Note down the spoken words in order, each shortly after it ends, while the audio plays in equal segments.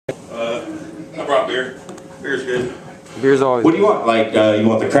beer. Beer's good. Beer's always What do you want? Like, you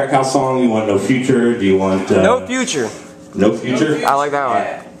want the Crack House song? You want No Future? Do you want... No Future. No Future? I like that one.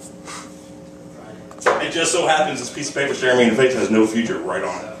 It just so happens this piece of paper staring me in the face has No Future right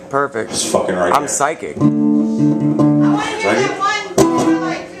on it. Perfect. Just fucking right I'm there. psychic. Psychic?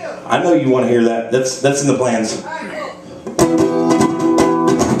 I know you want to hear that. That's in the plans.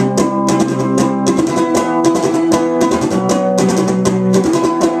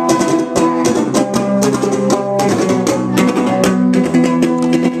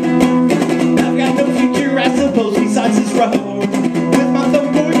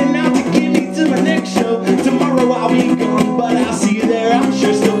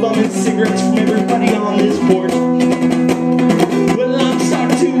 Cigarettes from everybody on this board. Well, I'm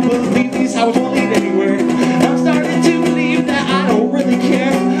starting to believe these houses won't lead anywhere. I'm starting to believe that I don't really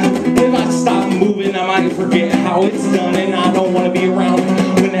care. If I stop moving, I might forget how it's done, and I don't want to be around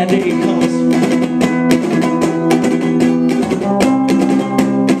when that day comes.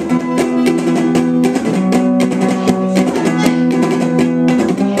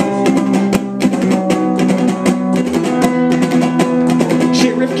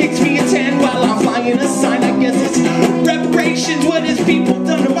 What his people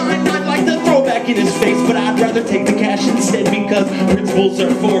done to mine? I'd like to throw back in his face, but I'd rather take the cash instead, because principles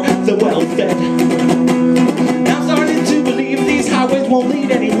are for the well-fed. I'm starting to believe these highways won't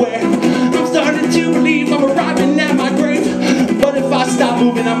lead anywhere. I'm starting to believe I'm arriving at my grave, but if I stop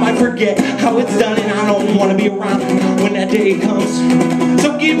moving I might forget how it's done, and I don't want to be around when that day comes.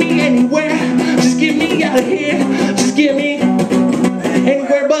 So give me anywhere, just get me out of here, just get me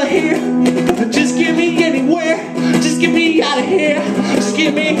anywhere but here. Just get me anywhere, just get me out of here, just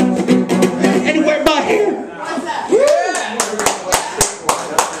get me anywhere but here.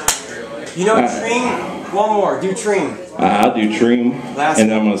 You know T.R.E.A.M? One more, do T.R.E.A.M. I'll do T.R.E.A.M, and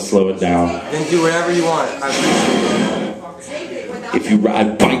then I'm going to slow it down. Then do whatever you want. I appreciate it. If you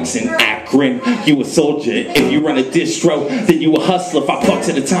ride bikes in Akron, you a soldier. If you run a distro, then you a hustler. $5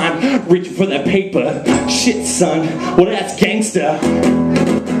 at a time, reaching for that paper. Shit, son, well that's gangsta.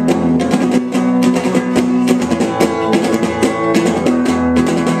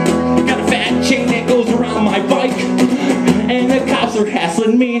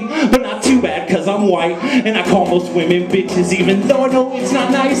 Hassling me, but not too bad, cause I'm white and I call most women bitches, even though I know it's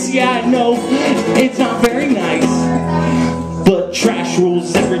not nice. Yeah, I know it's not very nice, but trash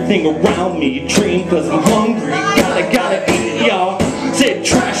rules everything around me. Dream cause I'm hungry, gotta eat, y'all. Said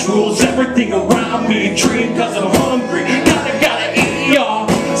trash rules everything around me. Dream cause I'm hungry, gotta eat, y'all.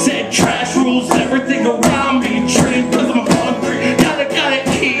 Said trash rules everything around me. Dream cause I'm hungry, gotta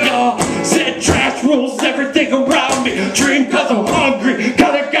eat, y'all. Said trash rules everything around me. Dream cause I'm hungry,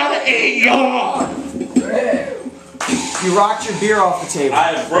 gotta eat, y'all. You rocked your beer off the table.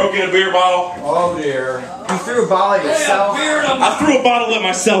 I have broken a beer bottle. Oh dear. You threw a bottle at yourself? I threw a bottle at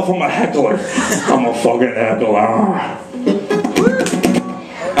myself. I'm a heckler. I'm a fucking heckler.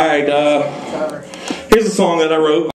 Alright, here's a song that I wrote.